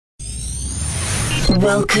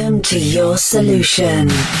Welcome to your solution.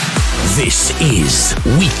 This is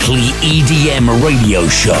Weekly EDM Radio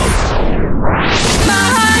Show. My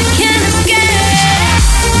heart can't escape.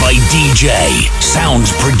 By DJ, sound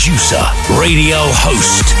producer, radio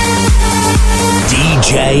host,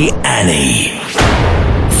 DJ ANNY.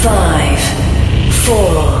 5,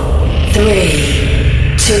 4,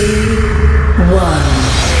 3, 2,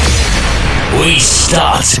 1. We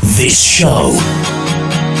start this show.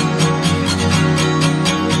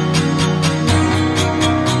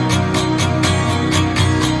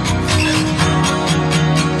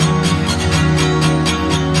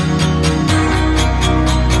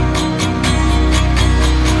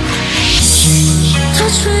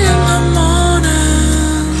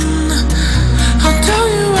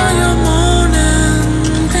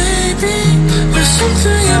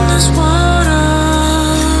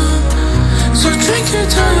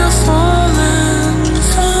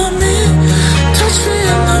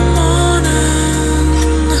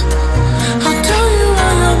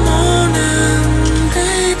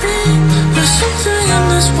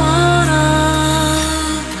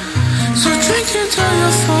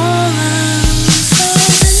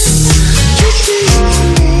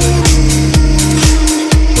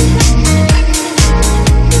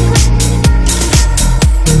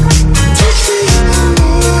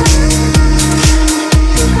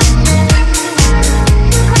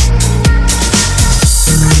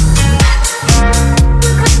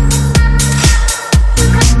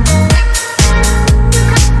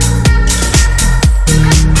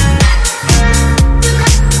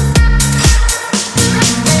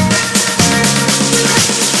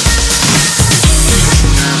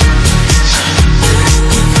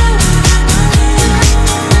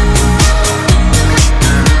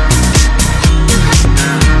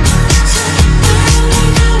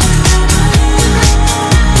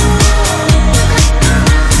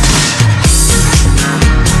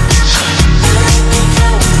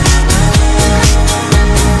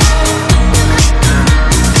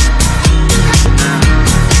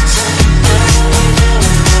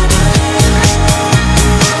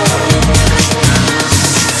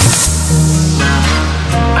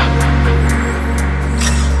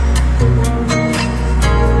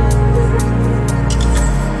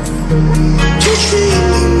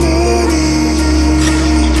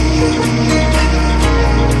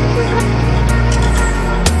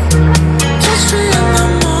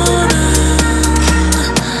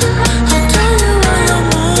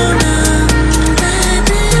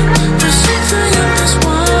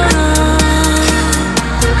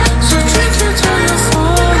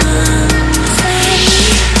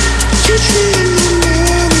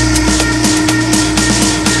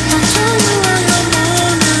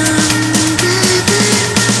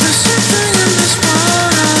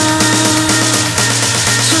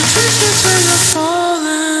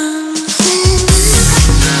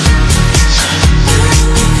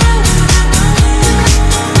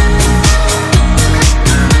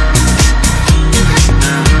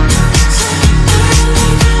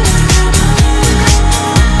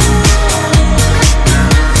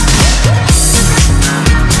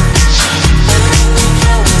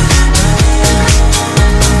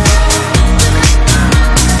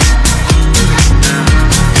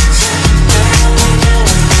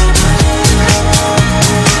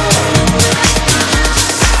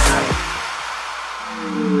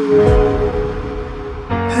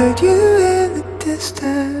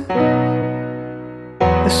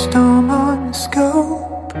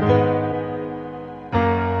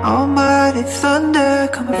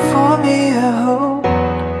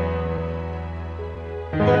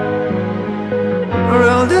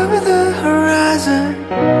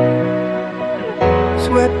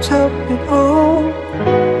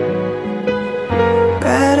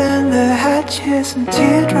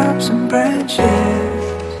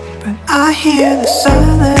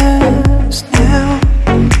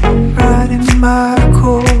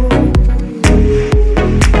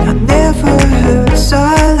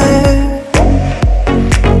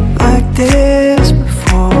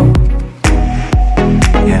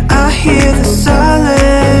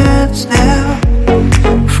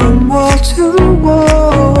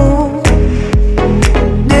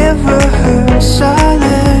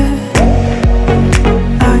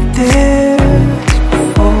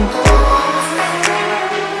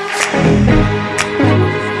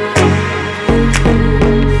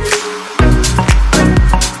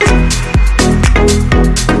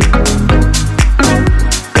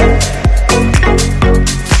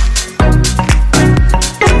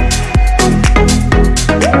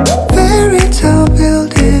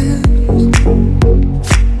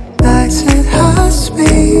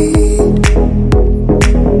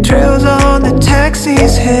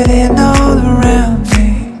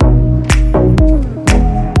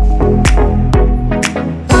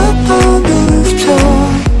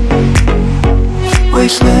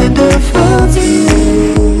 wasteland of love.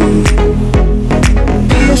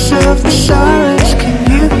 Pierce of the silence, can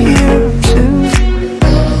you hear them too?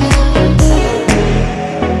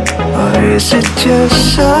 Or is it just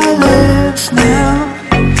silence now?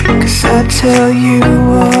 'Cause I tell you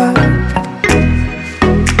what,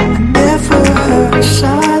 I never heard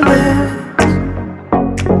silence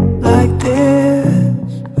like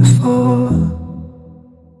this before.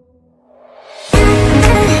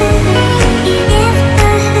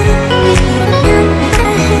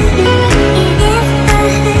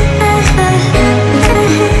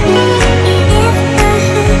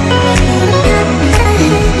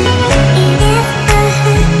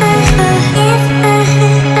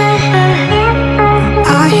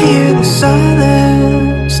 I hear the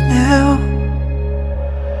silence now.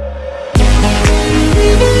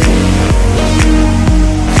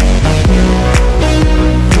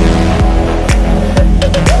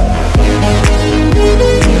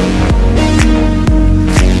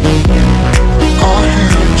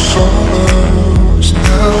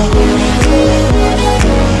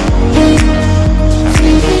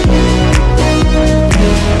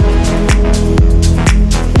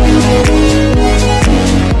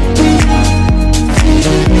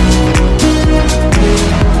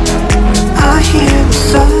 I hear the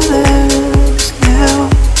silence now,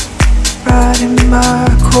 right in my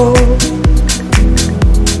core.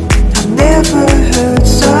 I never heard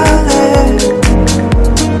silence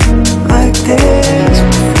like this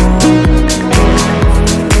before.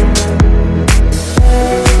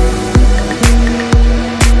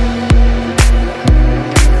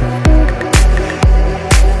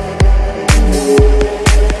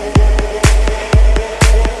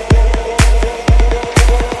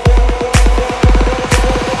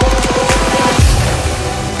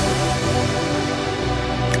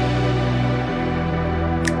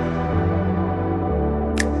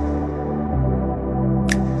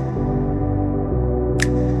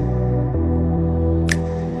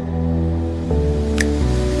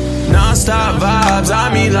 Non-stop vibes,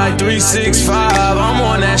 I mean like 365. I'm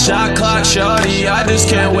on that shot clock, shorty, I just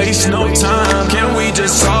can't waste no time. Can we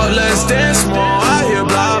just talk, let's dance more? I hear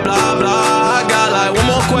blah, blah, blah. I got like one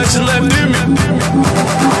more question left in me.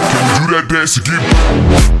 Can we do that dance again?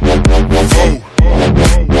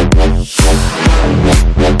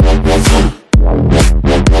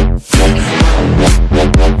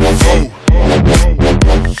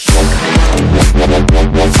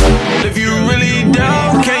 If you really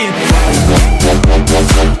down, can you?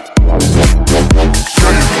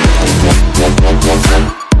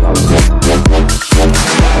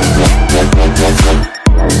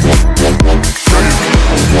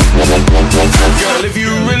 Girl, if you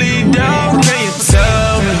really down, can you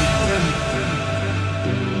tell me?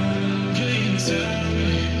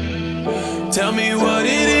 Tell me what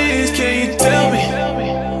it is, can you tell me?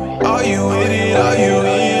 Are you with it, are you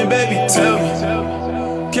in, baby, tell me.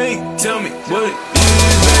 Can you tell me what it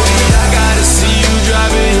is, baby? I gotta see you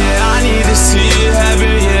driving, yeah, I need to see it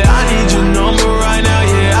happen, yeah. I need your number right now,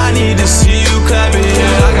 yeah, I need to see you clapping,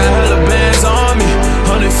 yeah. I got hella bands on me,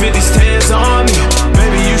 150 stands on me.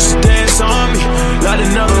 Baby, you should dance on me, light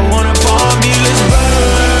another one up on me, let's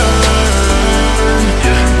burn,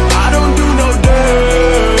 yeah. I don't do no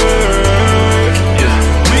dirt, yeah.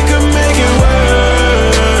 We can make it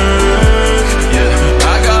work, yeah.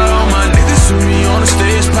 I got all my niggas with me on the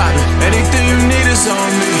stage poppin'. Anything you need is on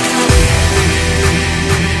me.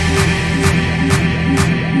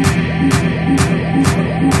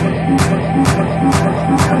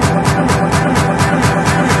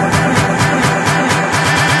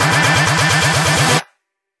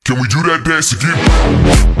 Can we do that dance again?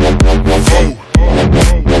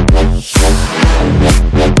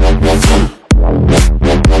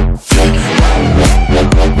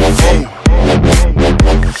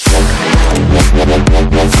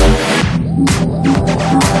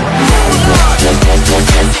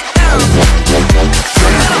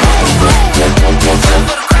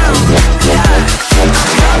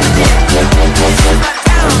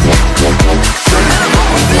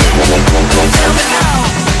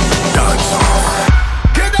 Dance.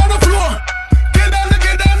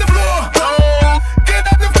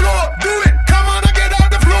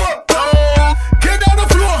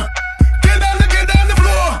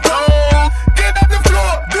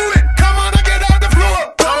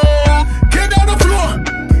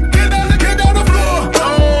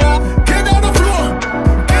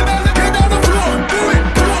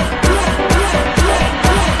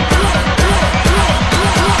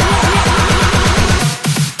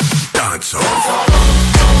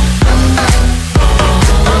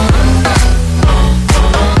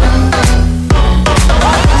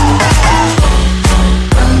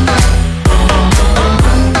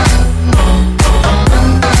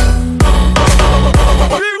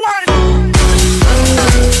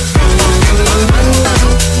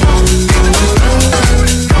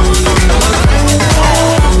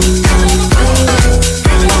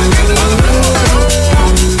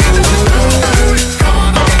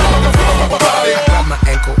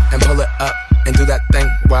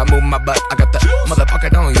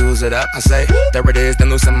 way. There it is, then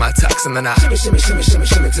loosen my tux, and then I shimmy, shimmy, shimmy, shimmy,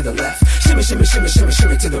 shimmy to the left. Shimmy, shimmy, shimmy, shimmy,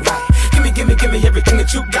 shimmy to the right. Gimme, gimme, gimme everything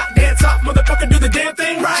that you got. Dance off, motherfucker, do the damn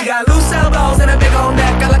thing right. She got loose elbows and a big old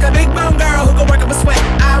neck. I like a big bone girl who can work up a sweat.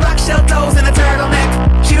 I rock shell toes and a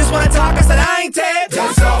turtleneck. She just wanna talk, I said I ain't dead.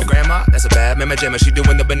 Dance off. Grandma, that's a bad mama jammer. She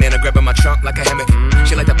doing the banana, grabbing my trunk like a hammock.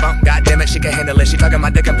 She like the bump, goddamn it, she can handle it. She talking my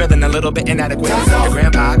dick, I'm feeling a little bit inadequate. Your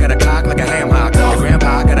grandpa got a cock like a ham hock. Your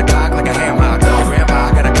grandpa got a cock like a ham hock. Your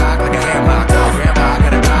grandpa got a cock like a ham hock. Your grandpa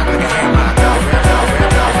got a cock like a ham hock.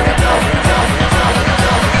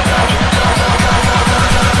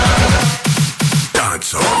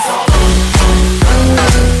 Dance off.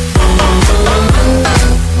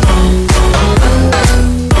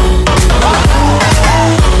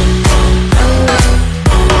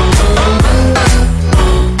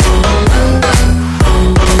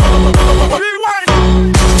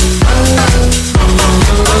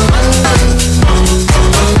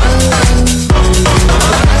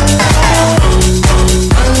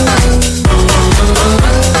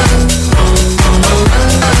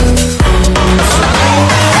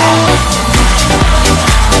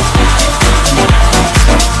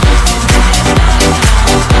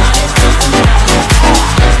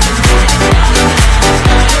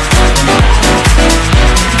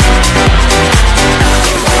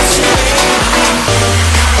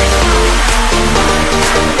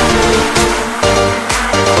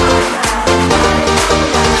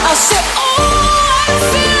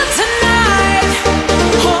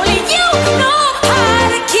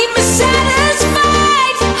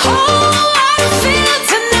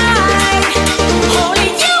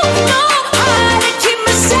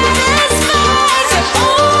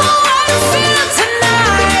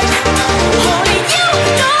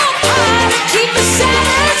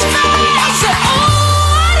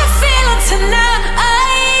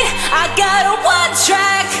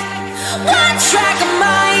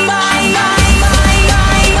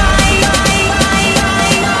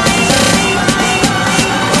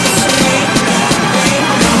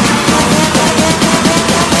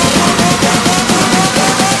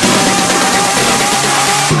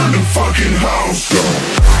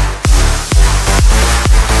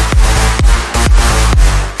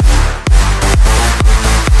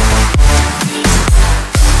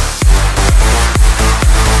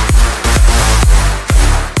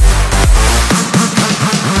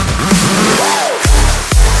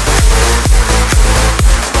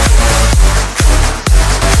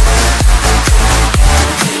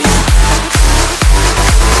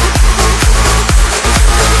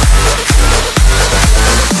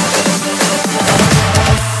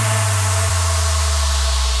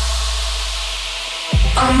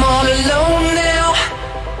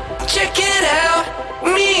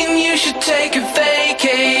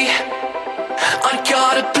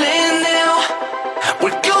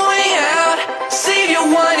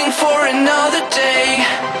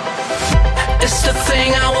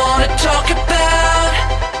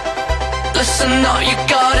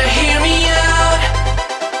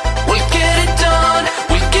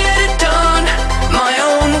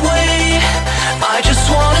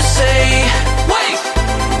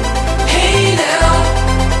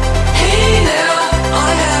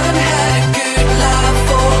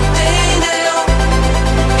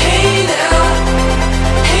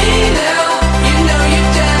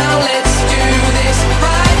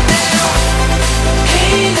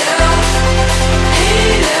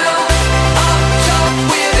 Hey now, up top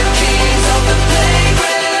with the keys of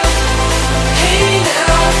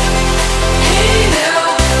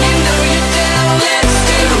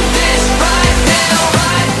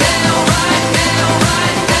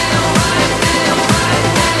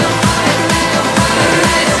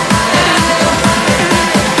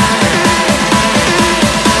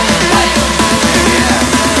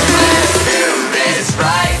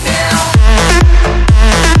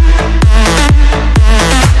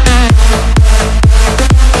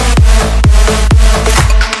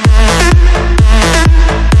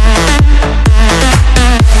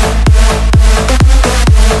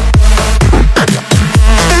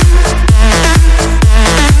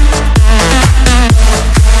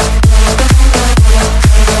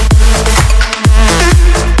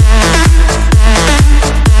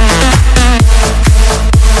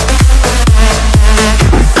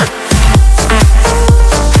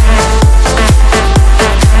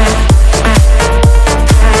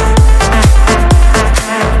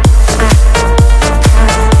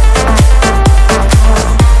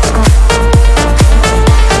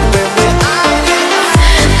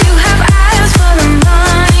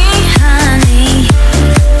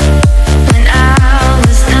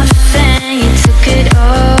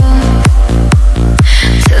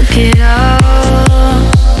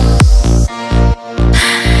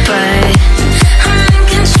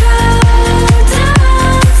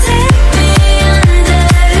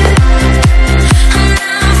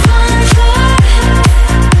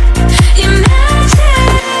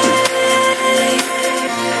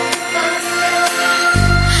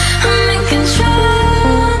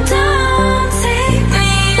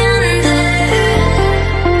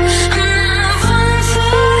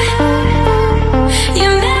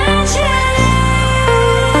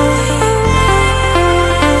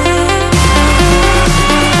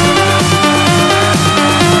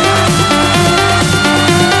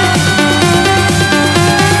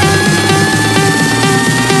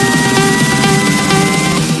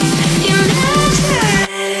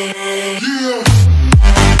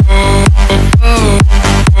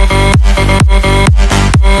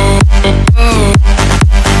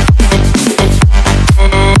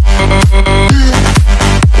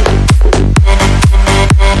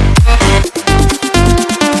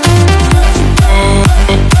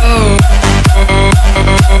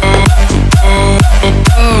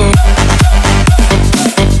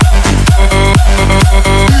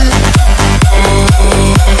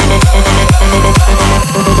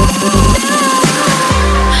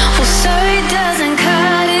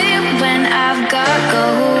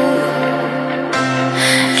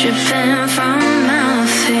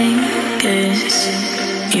this.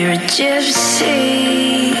 You're a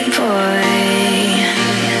gypsy boy.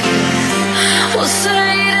 Well,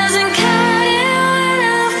 sorry doesn't cut it when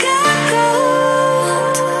I've got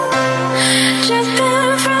gold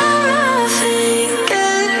dripping from my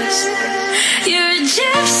fingers. You're a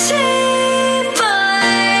gypsy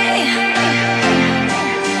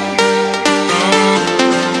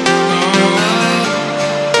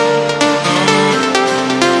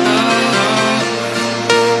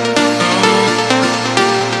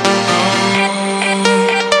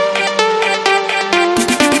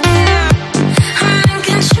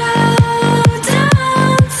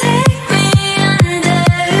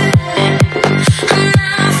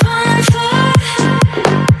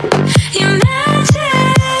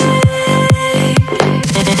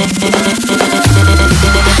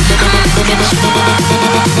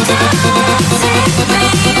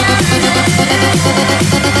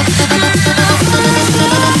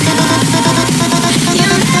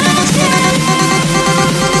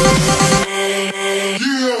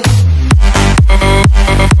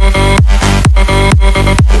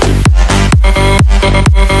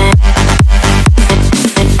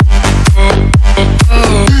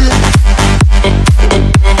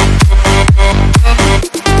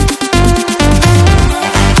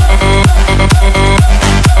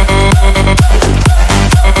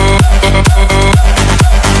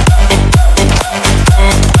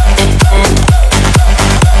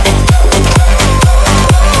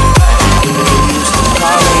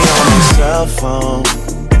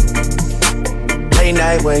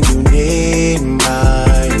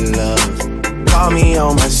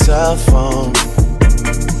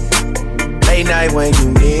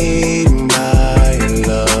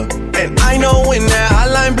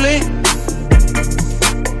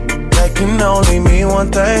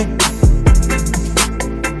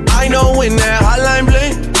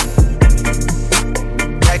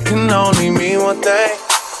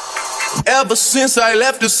since I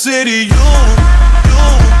left the city, you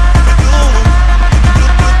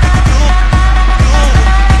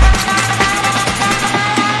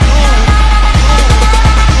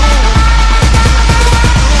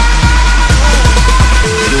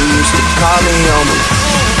used to call me on me.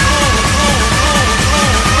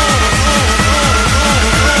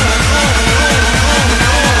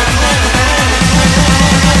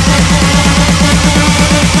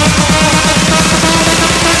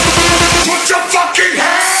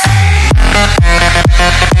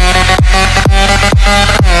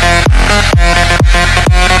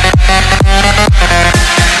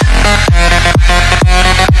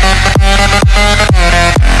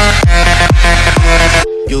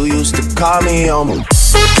 You used to call me on me.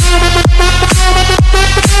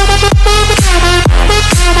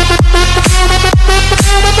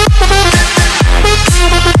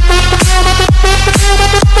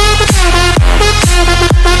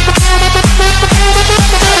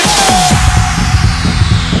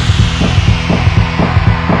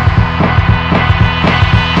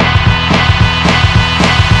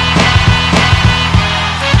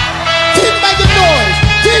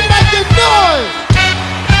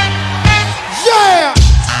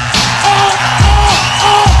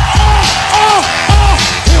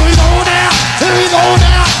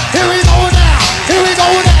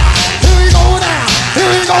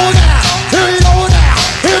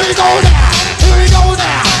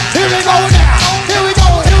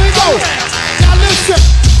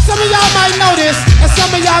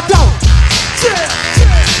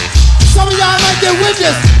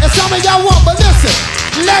 And some of y'all won't, but listen,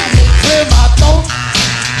 let me clear my throat.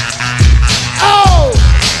 Oh,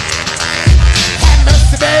 have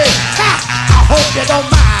mercy, babe. Ha, I hope you don't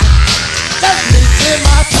mind. Let me clear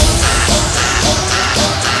my throat.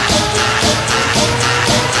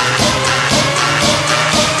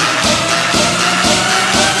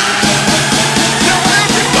 Now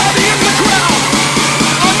everybody in the crowd,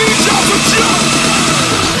 I need y'all to jump.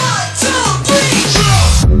 1, 2, 3, jump.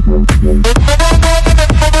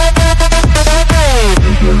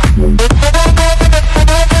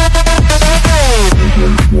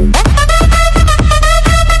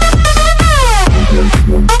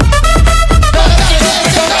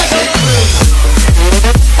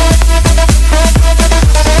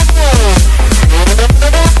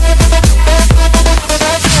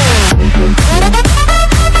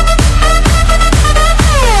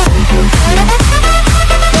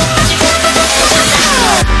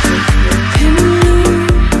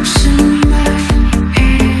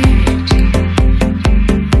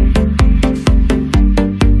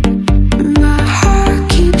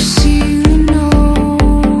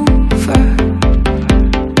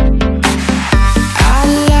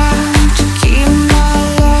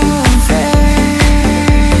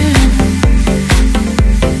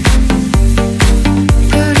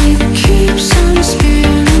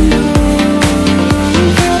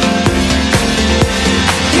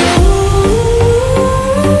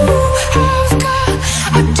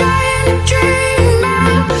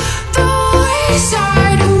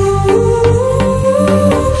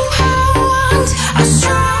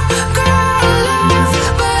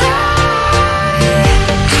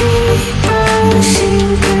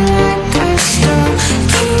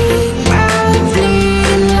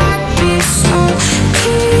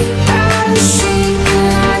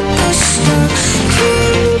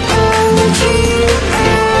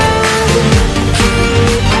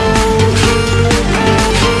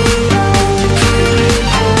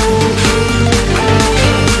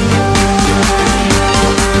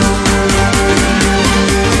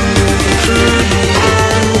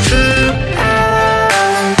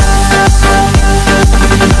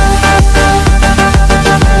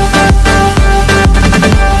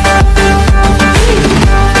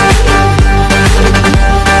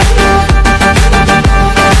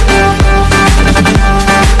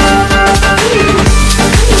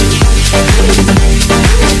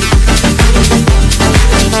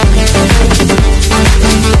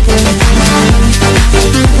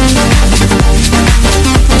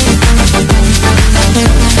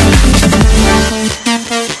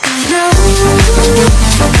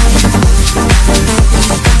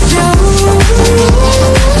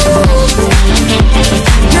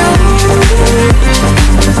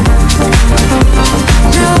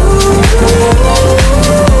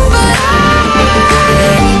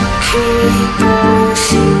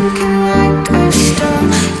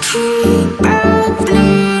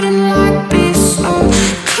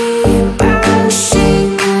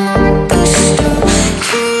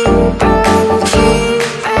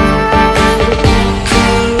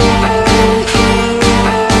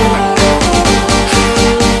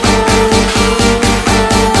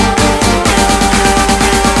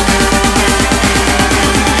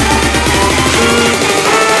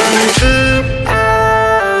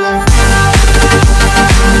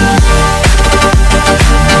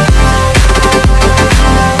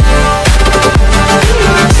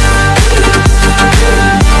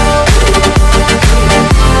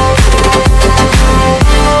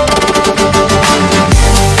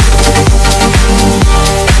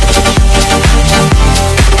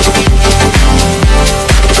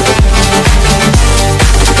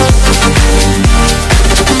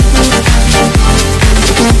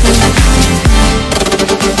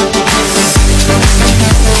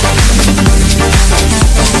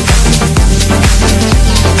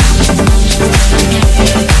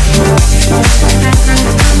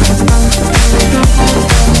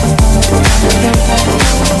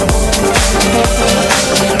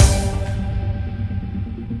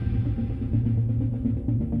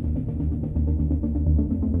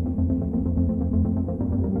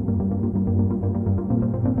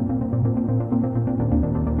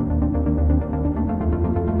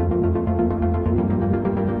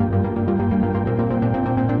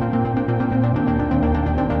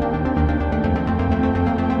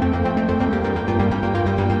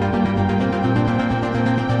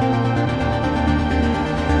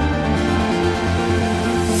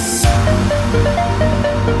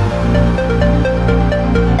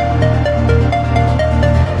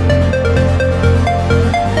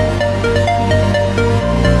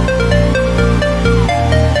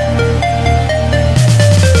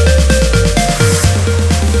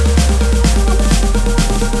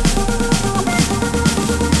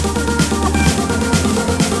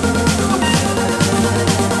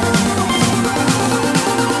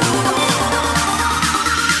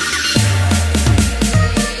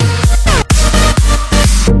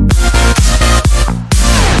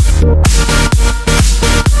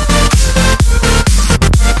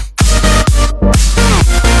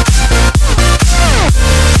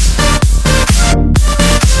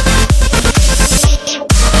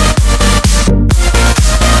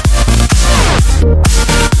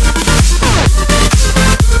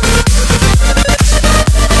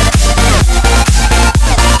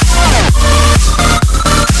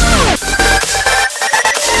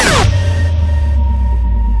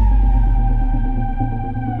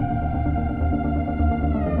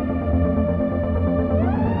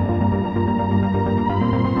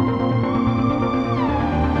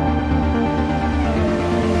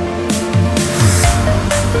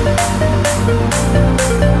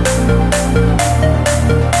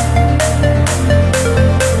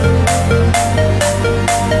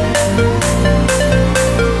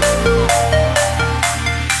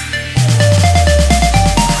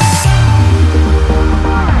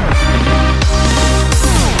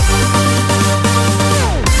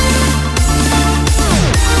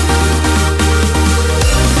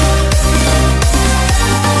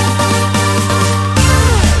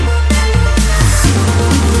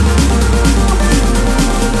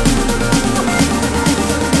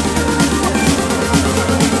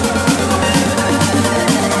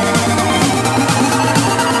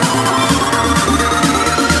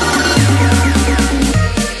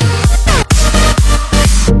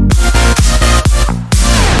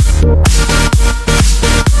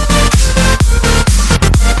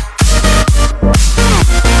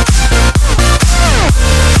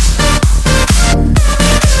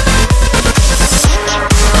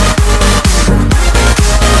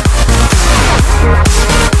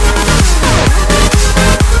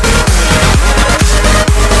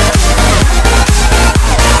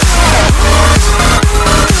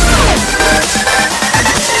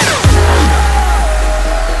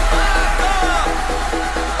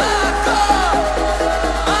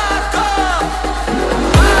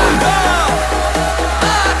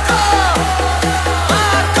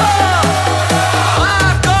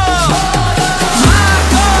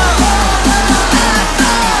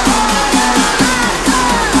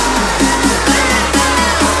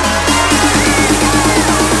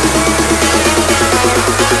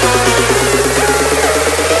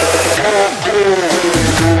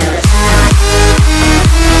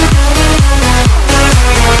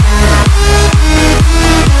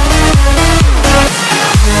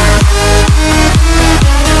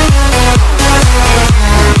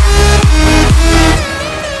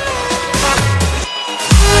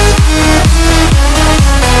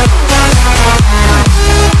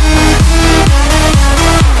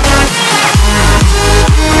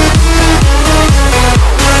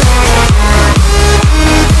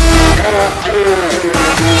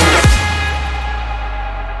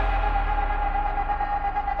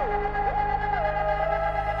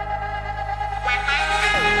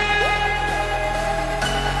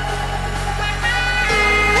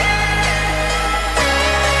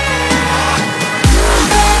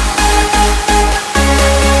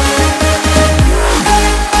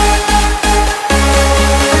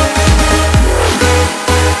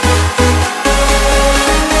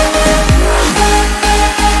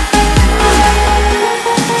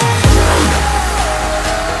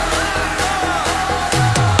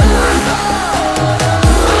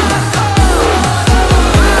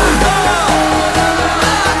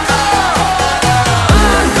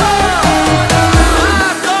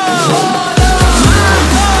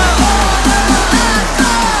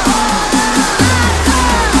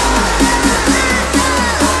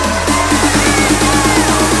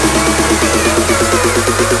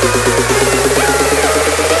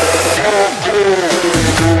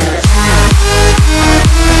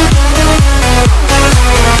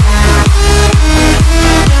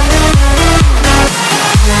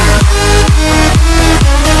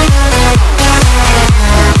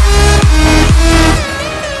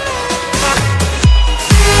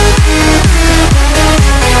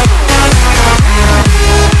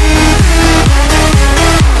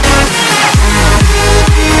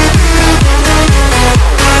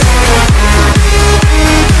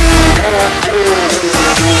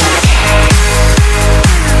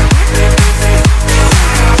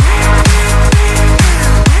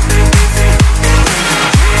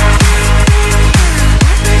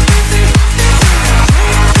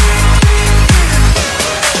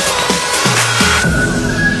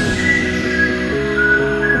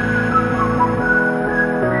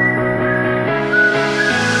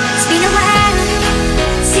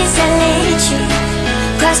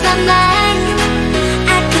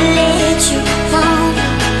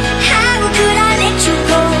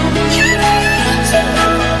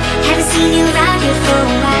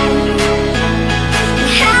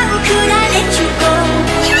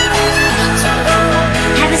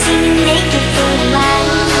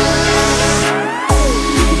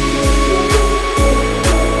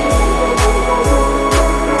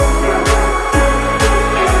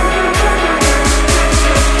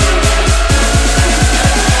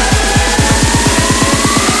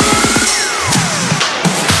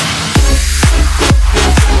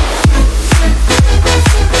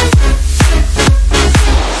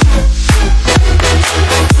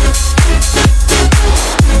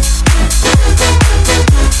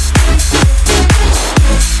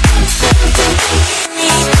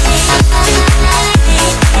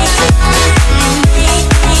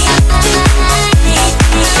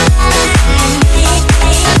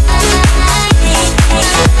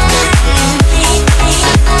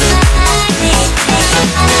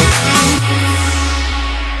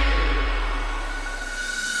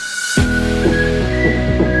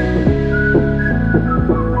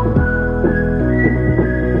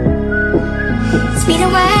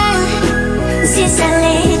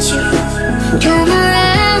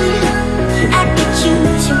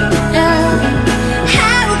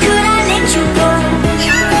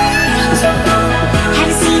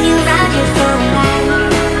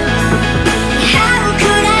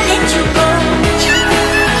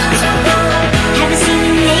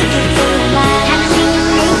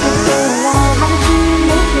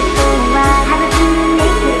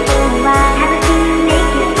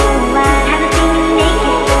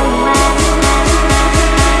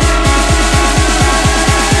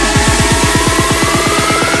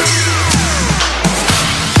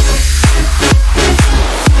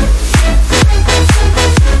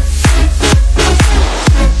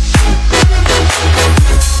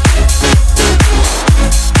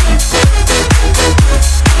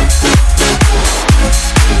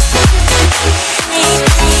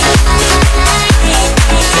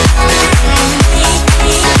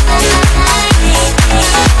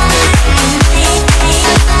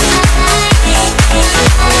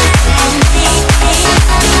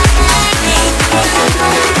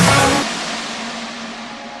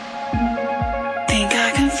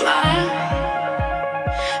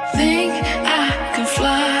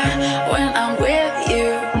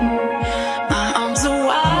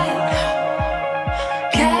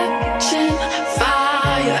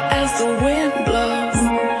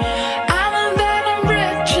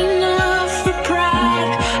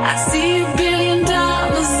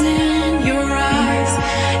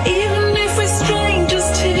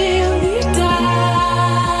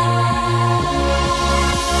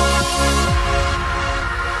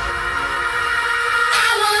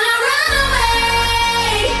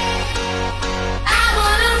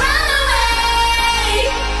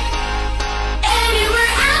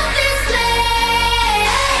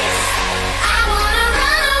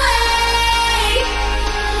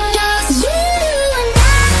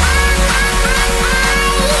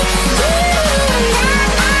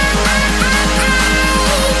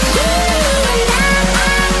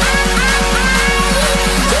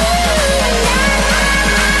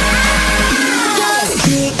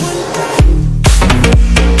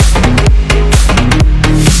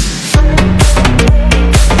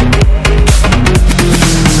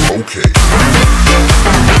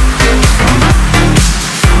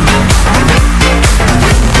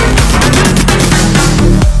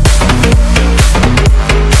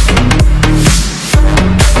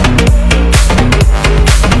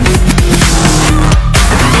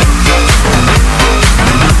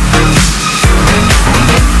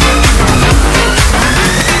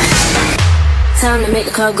 Time to make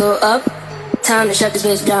the car go up. Time to shut this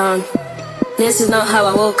bitch down. This is not how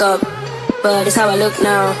I woke up, but it's how I look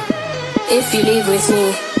now. If you leave with me,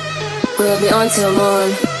 we'll be on till morn.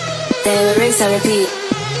 Then we rinse and repeat,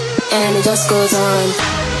 and it just goes on.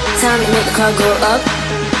 Time to make the car go up.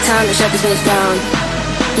 Time to shut this bitch down.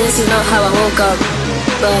 This is not how I woke up,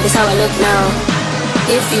 but it's how I look now.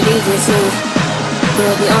 If you leave with me,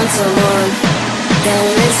 we'll be on till morn. Then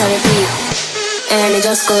we rinse and repeat, and it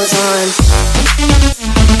just goes on.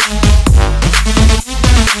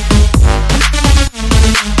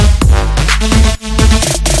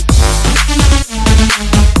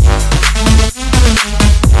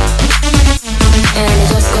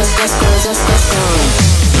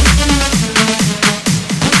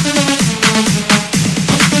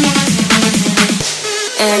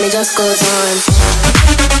 And it just goes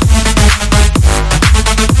on.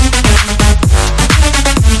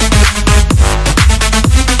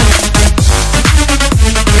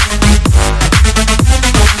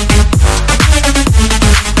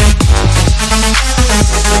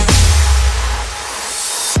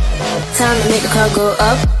 Time to make the car go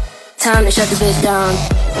up. Time to shut this bitch down.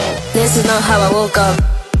 This is not how I woke up,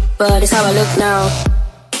 but it's how I look now.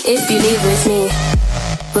 If you leave with me,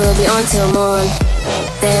 we'll be on till morn.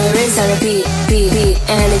 Then we rinse and repeat,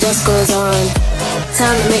 and it just goes on.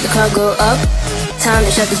 Time to make the car go up. Time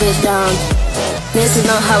to shut this bitch down. This is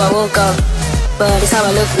not how I woke up, but it's how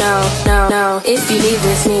I look now. If you leave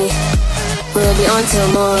with me, we'll be on till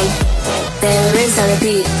morn. Then we rinse and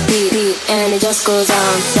repeat, and it just goes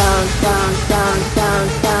down.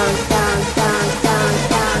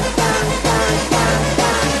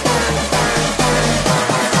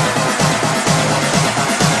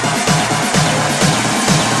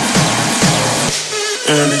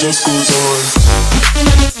 And it just goes on.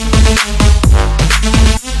 And it just goes on.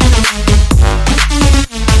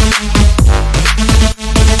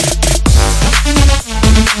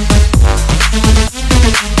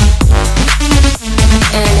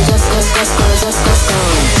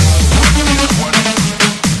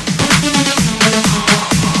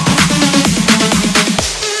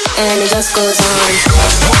 And it just goes on.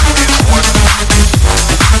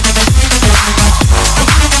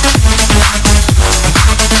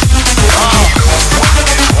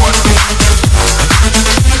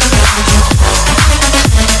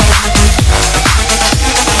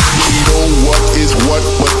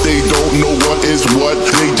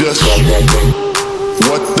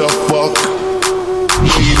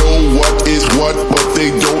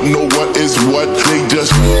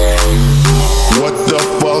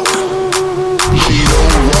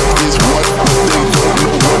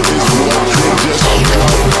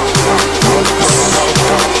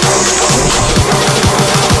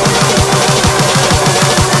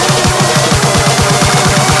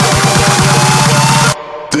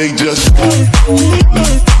 They just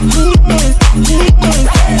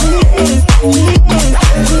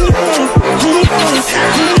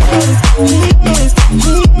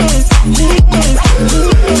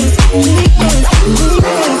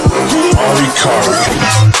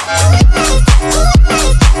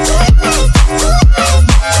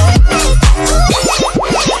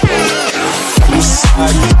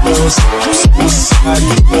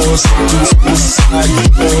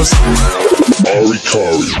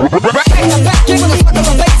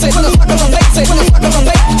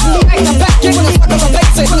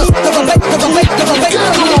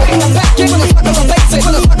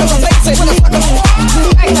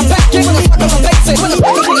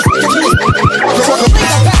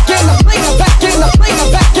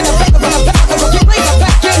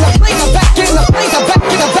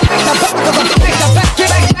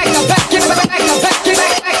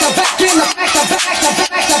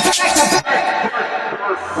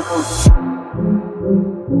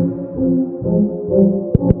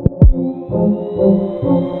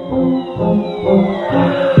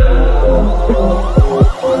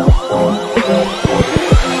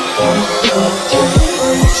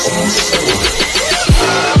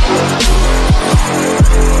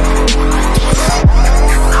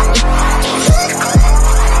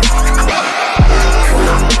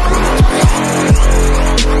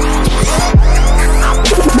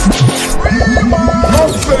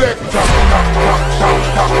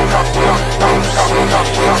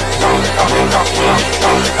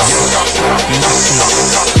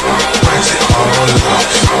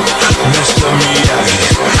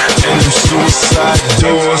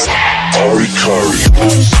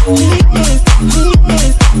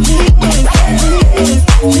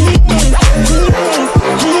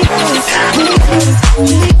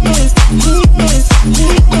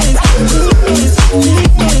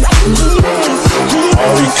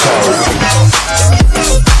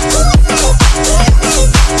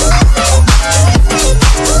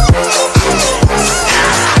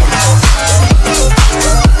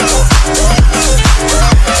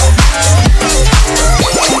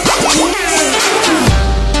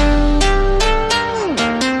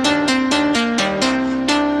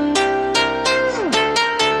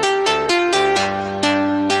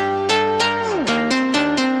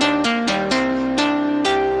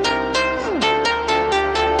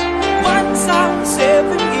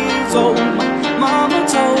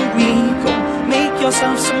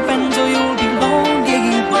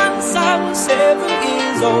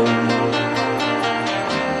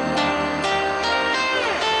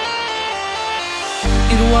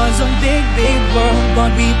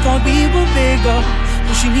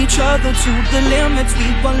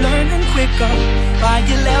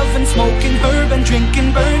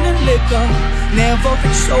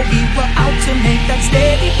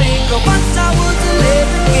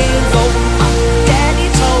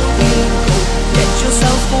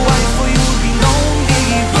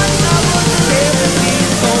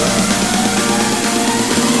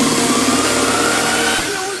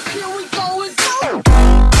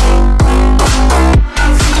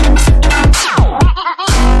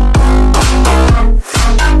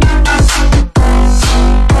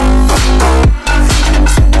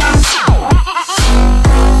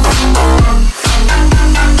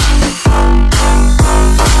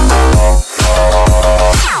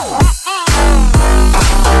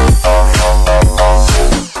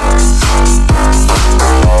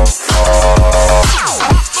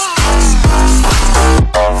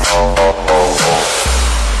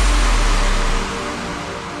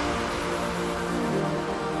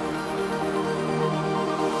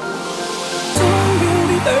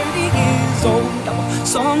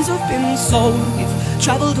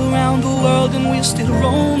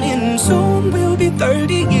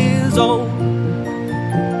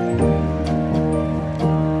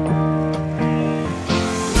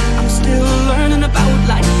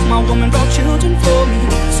woman brought children for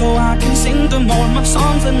me. so I can sing them all my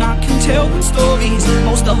songs and I can tell them stories.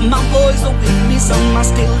 Most of my boys are with me, some are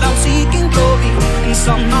still out seeking glory, and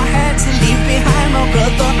some I had to leave behind. My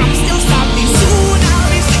brother, I'm still sadly soon I'll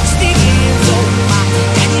be 60 years old. My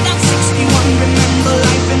daddy done 61. Remember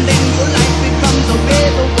life and then your life becomes a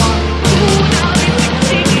better one. Soon I'll be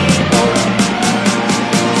 60 years old.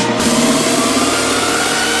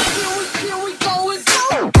 Here we go again.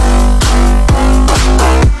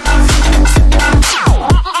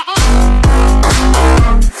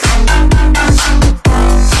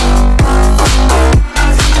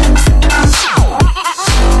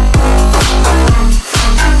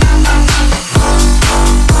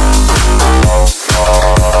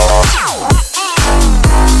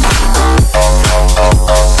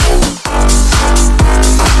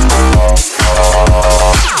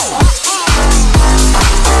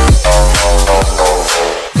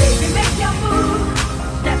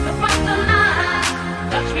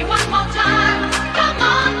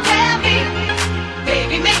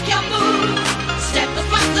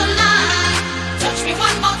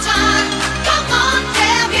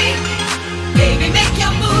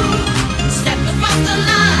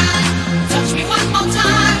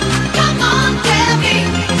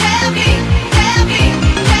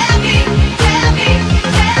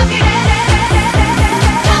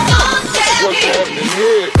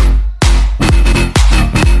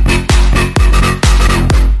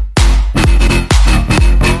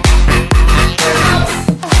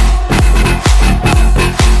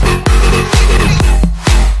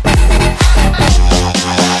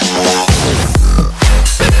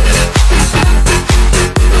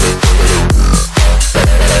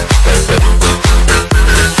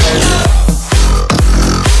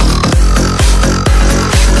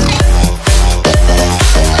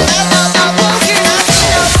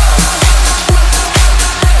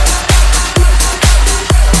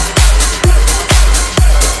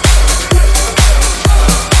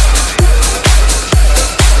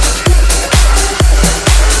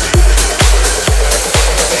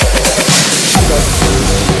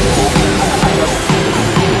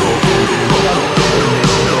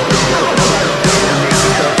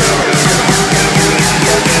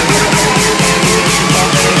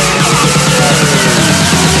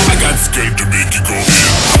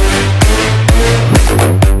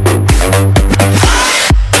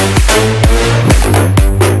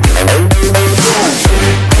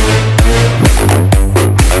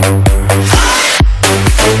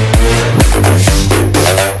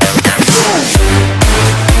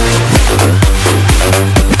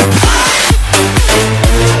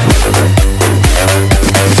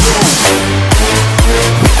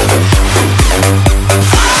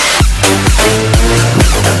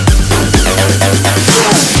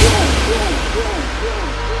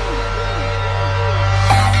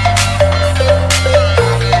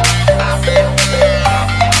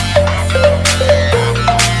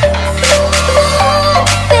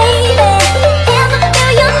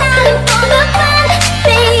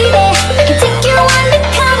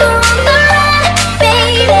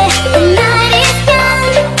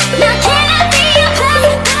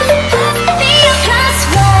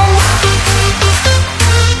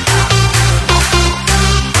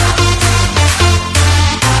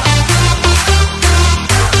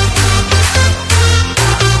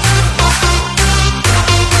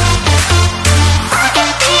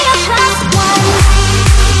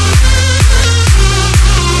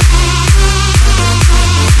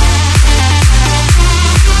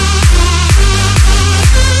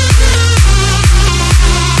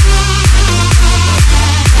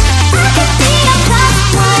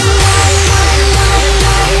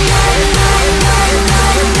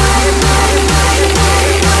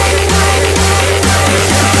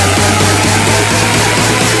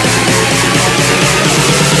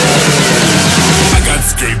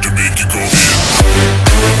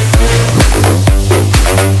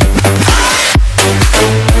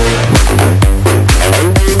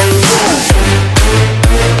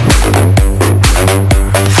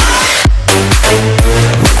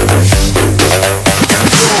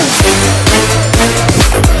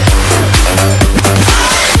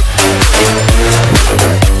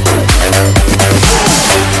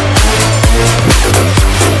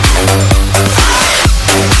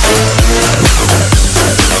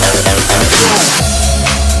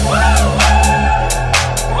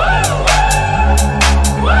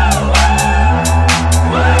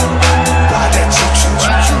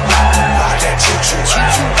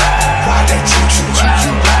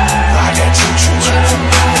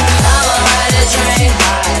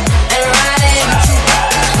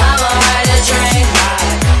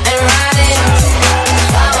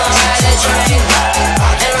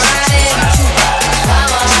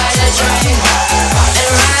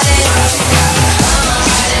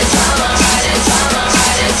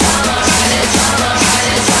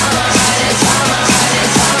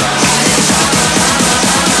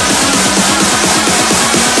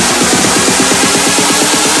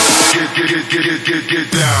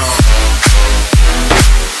 get down.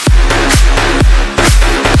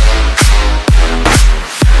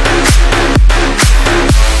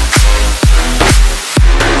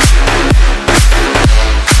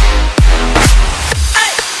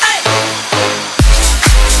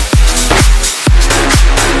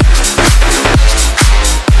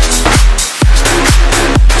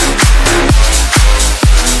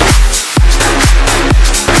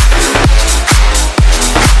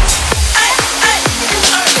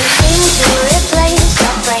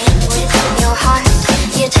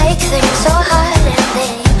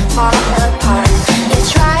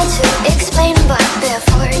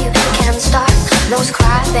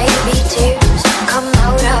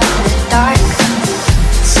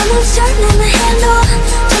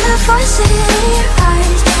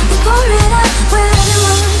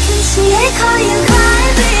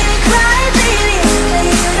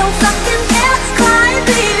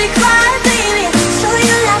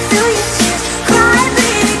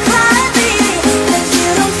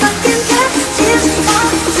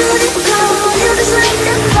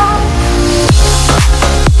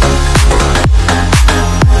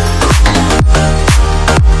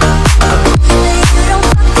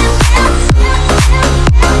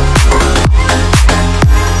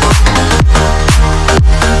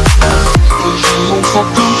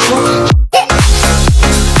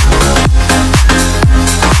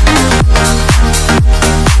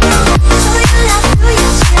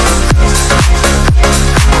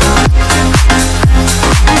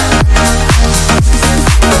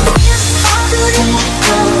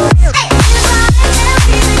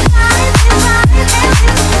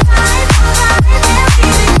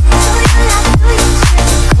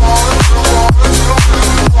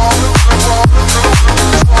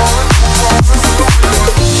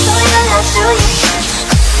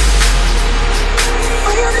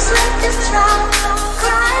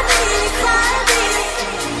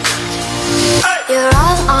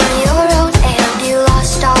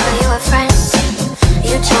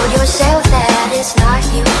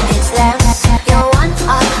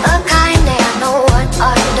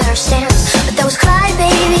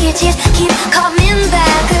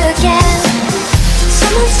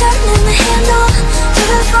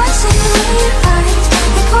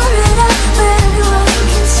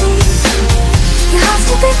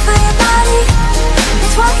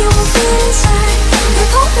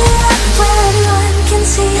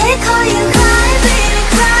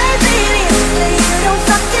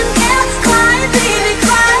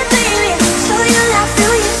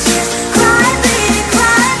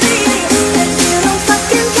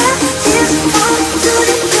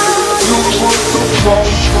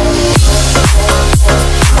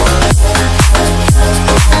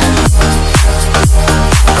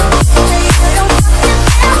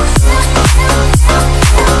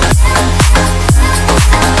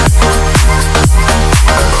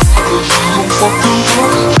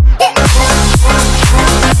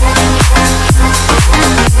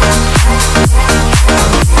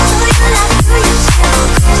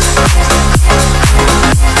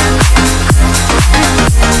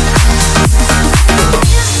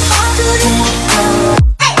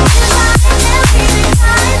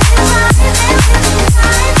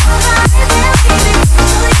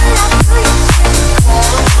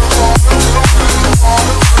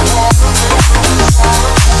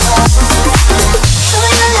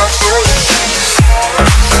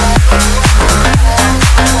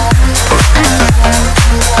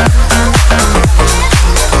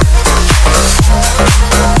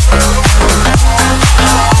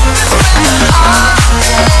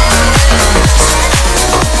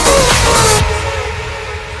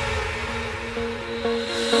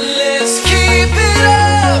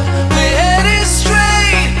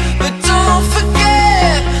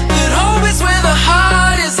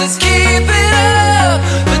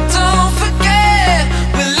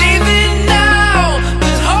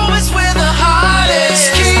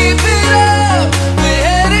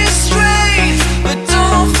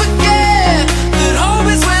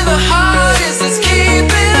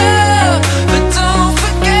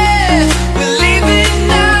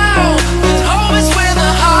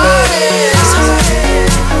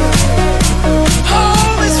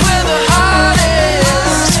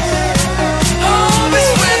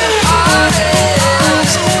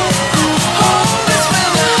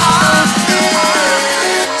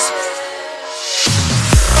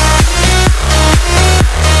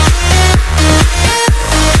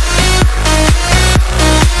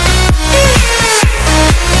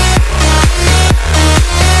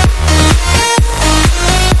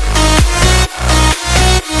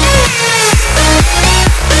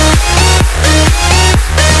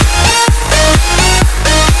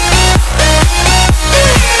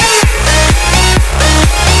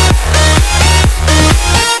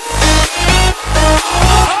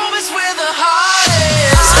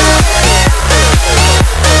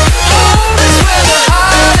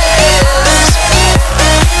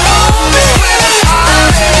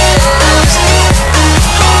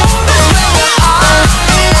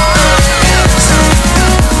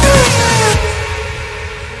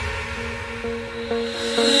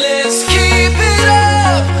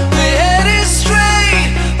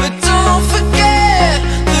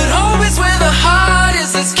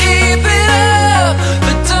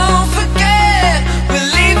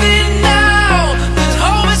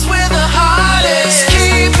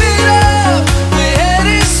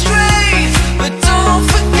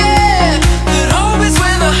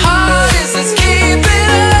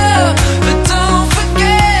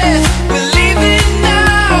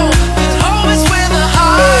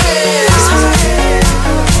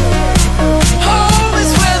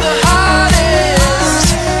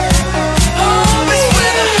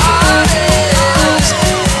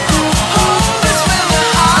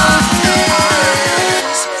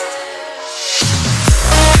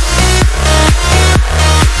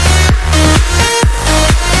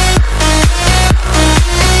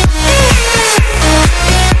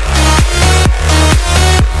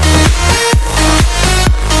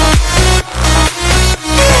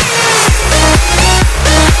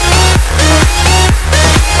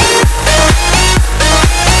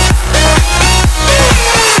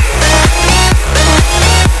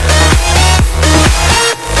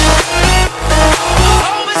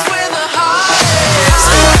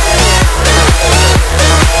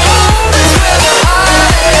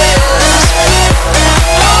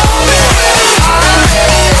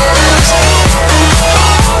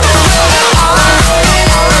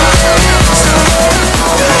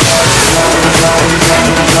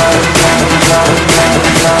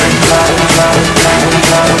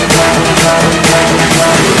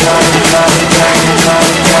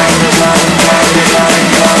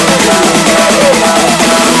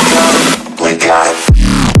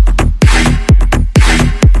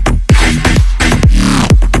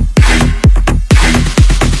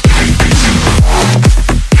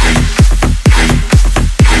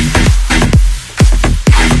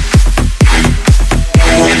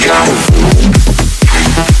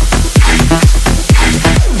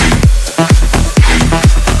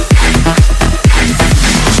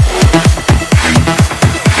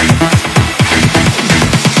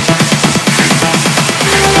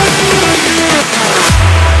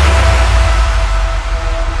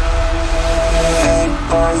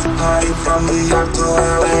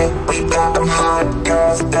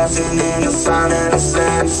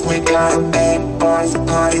 big boys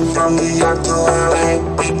party from New York to LA.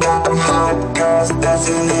 We got them hot girls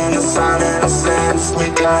dancing in the sun and the sands. We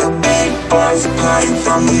got a big boys party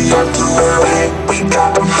from New York to LA. We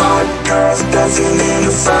got them hot girls dancing in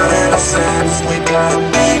the sun and the sands. We got a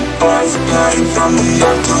big boys party from New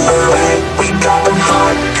York to LA. We got them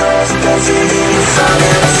hot girls dancing in the sun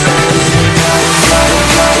and the sands.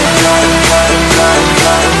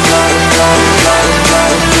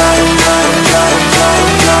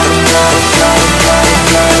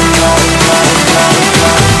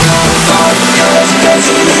 Hot girls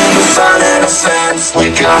dancing in the sun and the sands. We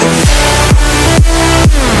got